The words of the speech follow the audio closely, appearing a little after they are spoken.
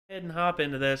And hop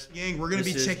into this. Gang, we're gonna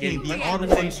be checking the odd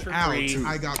ones out.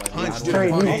 I got punched.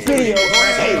 Video.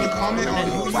 Comment on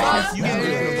who you can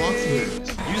do in the boxing.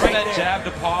 Using that jab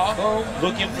to paw,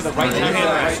 looking for the right hand.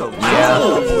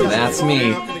 Yeah, that's me.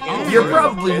 You're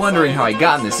probably wondering how I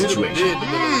got in this situation.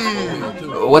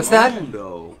 What's that?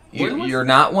 You're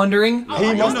not wondering?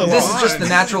 This is just the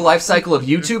natural life cycle of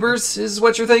YouTubers, is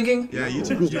what you're thinking? Yeah,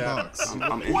 YouTubers box.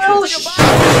 Well,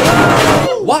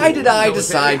 why did I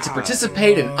decide to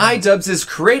participate in iDubbbz's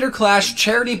Creator Clash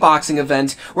charity boxing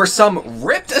event where some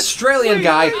ripped Australian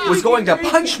guy was going to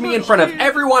punch me in front of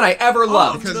everyone I ever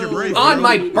loved on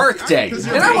my birthday,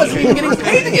 and I wasn't even getting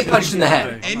paid to get punched in the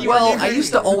head? Well, I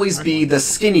used to always be the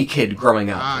skinny kid growing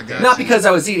up. Not because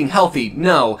I was eating healthy,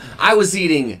 no, I was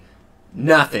eating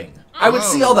nothing. I would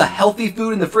see all the healthy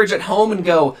food in the fridge at home and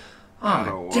go,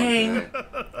 oh, dang,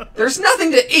 there's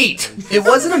nothing to eat. It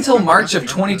wasn't until March of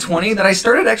 2020 that I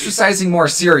started exercising more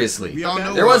seriously.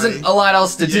 There wasn't a lot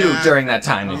else to do during that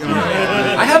time, if you know.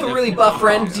 I have a really buff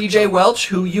friend, DJ Welch,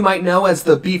 who you might know as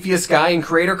the beefiest guy in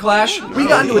Creator Clash. We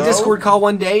got into a Discord call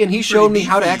one day and he showed me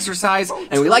how to exercise,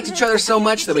 and we liked each other so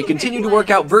much that we continued to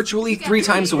work out virtually 3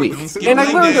 times a week. And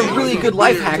I learned a really good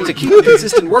life hack to keep a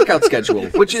consistent workout schedule,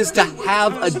 which is to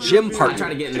have a gym partner,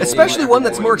 especially one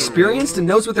that's more experienced and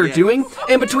knows what they're doing.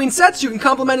 And between sets, you can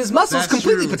complement his muscles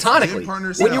completely platonically.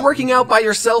 When you're working out by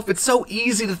yourself, it's so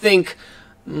easy to think,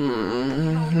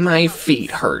 my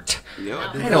feet hurt.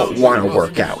 I don't want to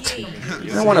work out.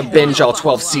 I want to binge all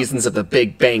 12 seasons of The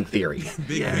Big Bang Theory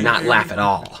and not laugh at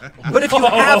all. But if you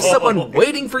have someone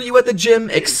waiting for you at the gym,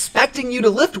 expecting you to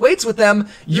lift weights with them,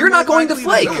 you're not going to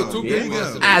flake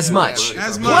as much.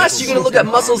 Plus, you're going to look at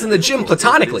muscles in the gym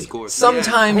platonically.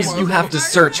 Sometimes you have to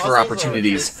search for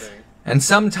opportunities. And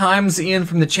sometimes Ian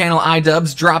from the channel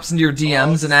iDubbbz drops into your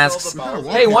DMs and asks,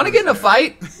 hey, want to get in a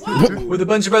fight with a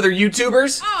bunch of other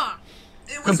YouTubers?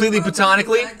 Completely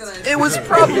platonically. It was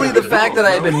probably the fact that I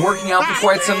had been working out for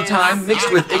quite some time,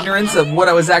 mixed with ignorance of what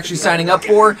I was actually signing up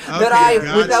for, that I,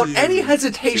 without any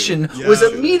hesitation, was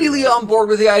immediately on board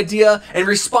with the idea and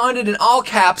responded in all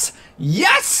caps,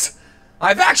 yes!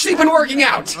 I've actually been working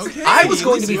out! I was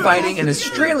going to be fighting an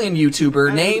Australian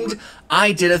YouTuber named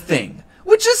I Did a Thing.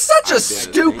 Which is such a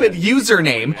stupid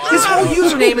username. His whole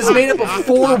username is made up of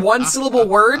 4 one-syllable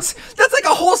words. That's like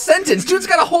a whole sentence. Dude's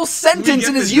got a whole sentence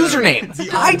in his username.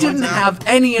 I didn't have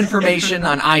any information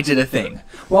on I Did a Thing.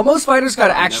 While most fighters got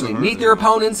to actually meet their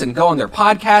opponents and go on their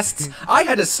podcasts, I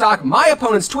had to stalk my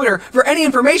opponent's Twitter for any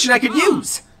information I could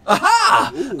use.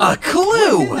 Aha! A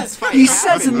clue! He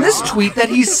says in this tweet that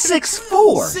he's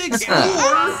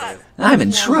 6'4". I'm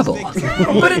in trouble.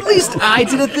 But at least I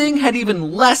Did a Thing had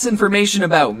even less information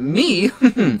about me.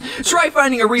 Try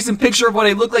finding a recent picture of what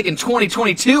I look like in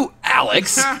 2022,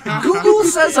 Alex. Google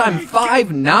says I'm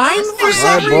 5'9" for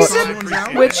some reason,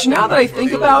 which now that I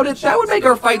think about it, that would make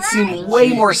our fight seem way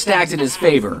more stacked in his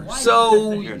favor.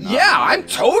 So, yeah, I'm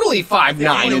totally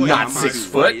 5'9" and not 6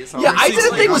 foot. Yeah, I Did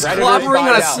a Thing was clobbering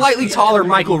on a slightly taller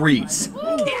Michael Reeds.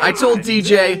 I told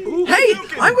DJ, hey,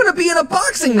 I'm gonna be in a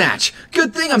boxing match.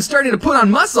 Good thing I'm starting to put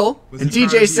on muscle. And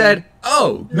DJ said,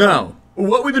 oh, no.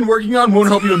 What we've been working on won't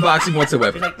help you in boxing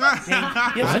whatsoever.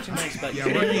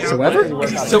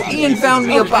 So Ian found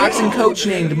me a boxing coach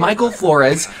named Michael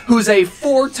Flores, who's a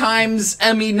 4 times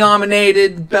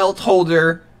Emmy-nominated belt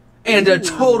holder and a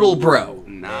total bro.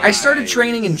 I started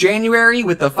training in January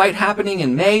with the fight happening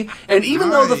in May, and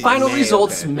even though the final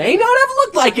results may not have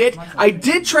looked like it, I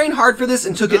did train hard for this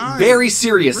and took it very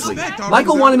seriously.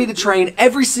 Michael wanted me to train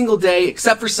every single day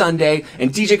except for Sunday,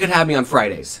 and DJ could have me on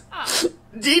Fridays.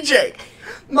 DJ!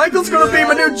 Michael's gonna be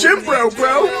my new gym bro!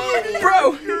 Bro,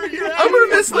 I'm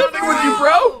gonna miss lifting with you,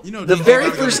 bro! The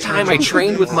very first time I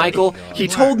trained with Michael, he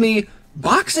told me,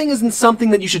 boxing isn't something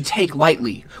that you should take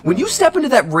lightly. When you step into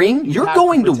that ring, you're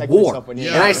going to war.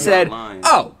 And I said,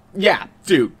 oh, yeah,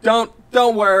 dude, don't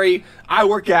worry. I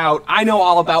work out. I know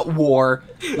all about war,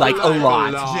 like a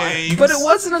lot. But it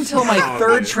wasn't until my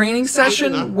 3rd training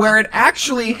session where it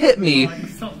actually hit me,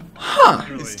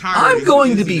 I'm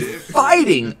going to be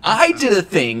fighting I Did a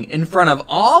Thing in front of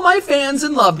all my fans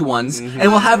and loved ones,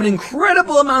 and will have an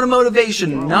incredible amount of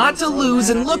motivation not to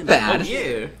lose and look bad.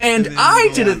 And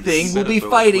I Did a Thing will be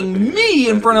fighting me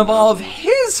in front of all of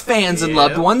his fans and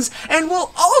loved ones, and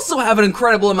will also have an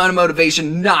incredible amount of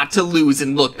motivation not to lose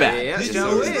and look bad.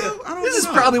 This is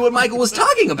probably what Michael was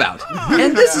talking about.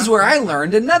 And this is where I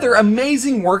learned another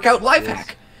amazing workout life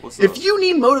hack. If you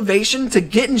need motivation to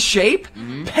get in shape,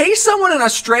 pay someone in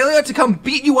Australia to come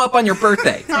beat you up on your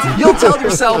birthday. You'll tell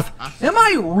yourself, am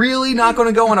I really not going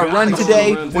to go on a run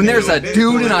today when there's a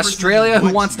dude in Australia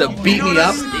who wants to beat me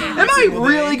up? Am I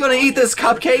really gonna eat this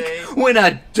cupcake when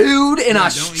a dude in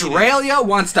Australia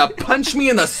wants to punch me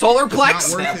in the solar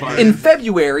plex? In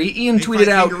February, Ian tweeted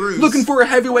out, "Looking for a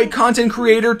heavyweight content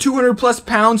creator, 200 plus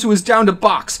pounds who is down to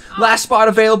box. Last spot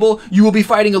available, you will be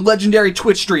fighting a legendary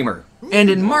Twitch streamer." And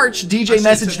in March, DJ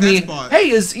messaged me,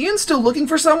 "Hey, is Ian still looking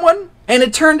for someone?" And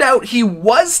it turned out he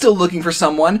was still looking for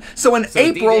someone, so in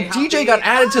April, DJ got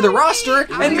added to the roster,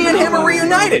 and me and him are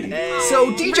reunited.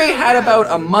 So DJ had about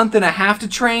a month and a half to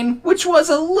train, which was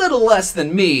a little less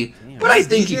than me, but I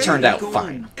think he turned out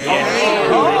fine.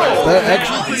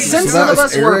 Since some of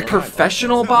us were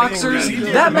professional boxers,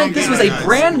 that meant this was a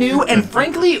brand new and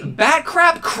frankly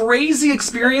bat-crap crazy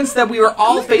experience that we were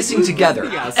all facing together.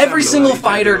 Every single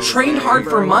fighter trained hard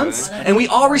for months, and we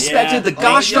all respected the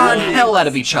gosh darn hell out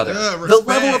of each other. The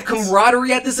level of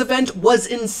camaraderie at this event was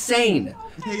insane.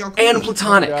 And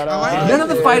platonic. None of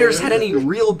the fighters had any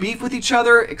real beef with each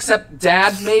other, except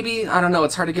Dad, maybe? I don't know,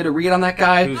 it's hard to get a read on that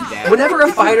guy. Whenever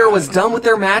a fighter was done with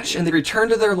their match and they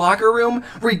returned to their locker room,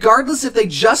 regardless if they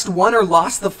just won or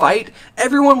lost the fight,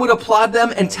 everyone would applaud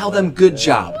them and tell them good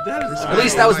job. At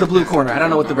least that was the blue corner. I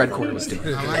don't know what the red corner was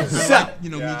doing. So,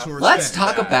 let's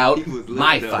talk about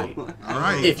my fight.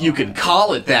 If you can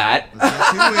call it that.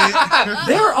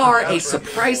 There are a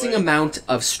surprising amount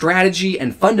of strategy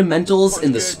and fundamentals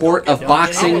in the sport of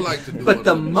boxing, but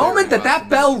the moment that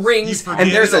bell rings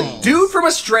and there's a dude from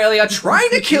Australia trying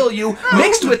to kill you,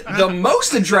 mixed with the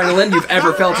most adrenaline you've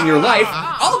ever felt in your life,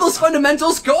 all those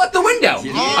fundamentals go out the window.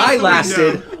 I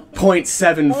lasted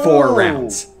 0.74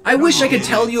 rounds. I wish I could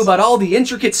tell you about all the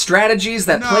intricate strategies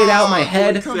that played out in my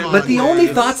head, but the only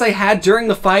thoughts I had during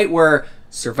the fight were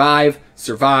survive,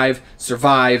 survive,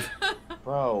 survive.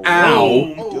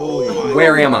 Ow.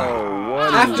 Where am I?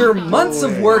 After months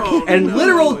of work and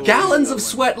literal gallons of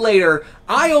sweat later,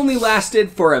 I only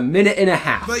lasted for a minute and a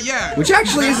half, which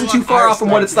actually isn't too far off from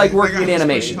what it's like working in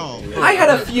animation. I had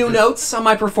a few notes on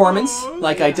my performance,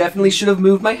 like I definitely should have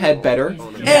moved my head better,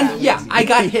 and yeah, I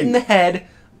got hit in the head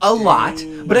a lot,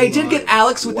 but I did get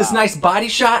Alex with this nice body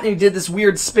shot, and he did this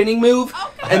weird spinning move,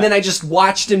 and then I just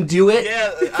watched him do it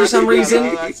for some reason.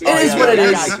 It is what it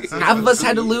is. Half of us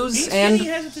had to lose, and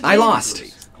I lost.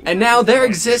 And now there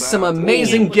exists some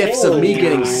amazing gifs of me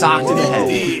getting socked in the head.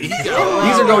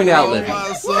 These are going to outlive me.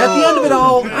 At the end of it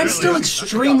all, I'm still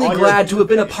extremely glad to have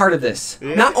been a part of this.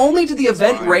 Not only did the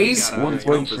event raise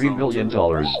 $1.3 million for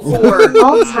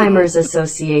Alzheimer's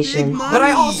Association, but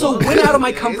I also went out of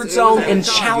my comfort zone and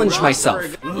challenged myself.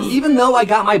 Even though I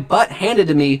got my butt handed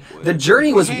to me, the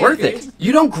journey was worth it.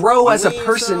 You don't grow as a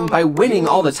person by winning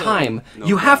all the time.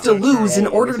 You have to lose in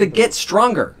order to get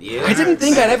stronger. I didn't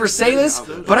think I'd ever say this,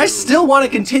 but I still want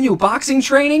to continue boxing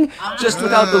training, just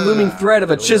without the looming threat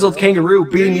of a chiseled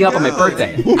kangaroo beating me up on my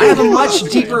birthday. I have a much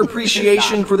deeper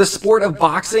appreciation for the sport of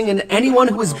boxing and anyone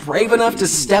who is brave enough to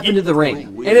step into the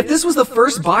ring. And if this was the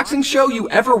first boxing show you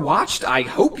ever watched, I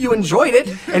hope you enjoyed it.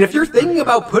 And if you're thinking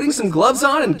about putting some gloves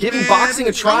on and giving boxing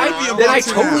a try, then I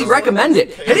totally recommend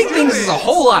it. Hitting things is a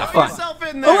whole lot of fun.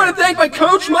 I want to thank my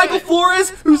coach, Michael Flores,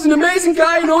 who's an amazing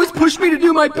guy and always pushed me to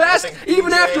do my best,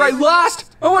 even after I lost.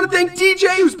 I want to thank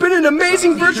DJ, who's been an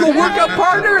amazing virtual workout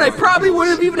partner, and I probably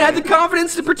wouldn't have even had the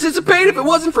confidence to participate if it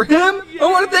wasn't for him. I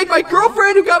want to thank my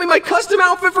girlfriend, who got me my custom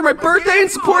outfit for my birthday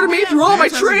and supported me through all my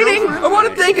training. I want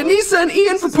to thank Anissa and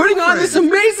Ian for putting on this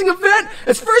amazing event.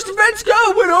 As first events go,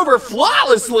 it went over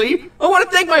flawlessly. I want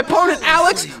to thank my opponent,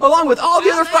 Alex, along with all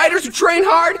the other fighters who trained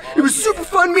hard. It was super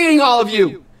fun meeting all of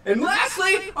you. And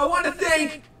lastly, I want to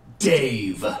thank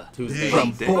Dave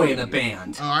from Boy in the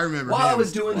Band. Oh, I remember While him. I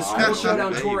was doing the School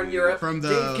Showdown tour in Europe,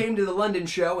 Dave came to the London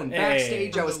show, and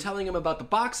backstage I was telling him about the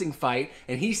boxing fight,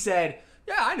 and he said,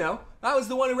 "Yeah, I know. I was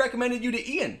the one who recommended you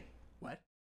to Ian."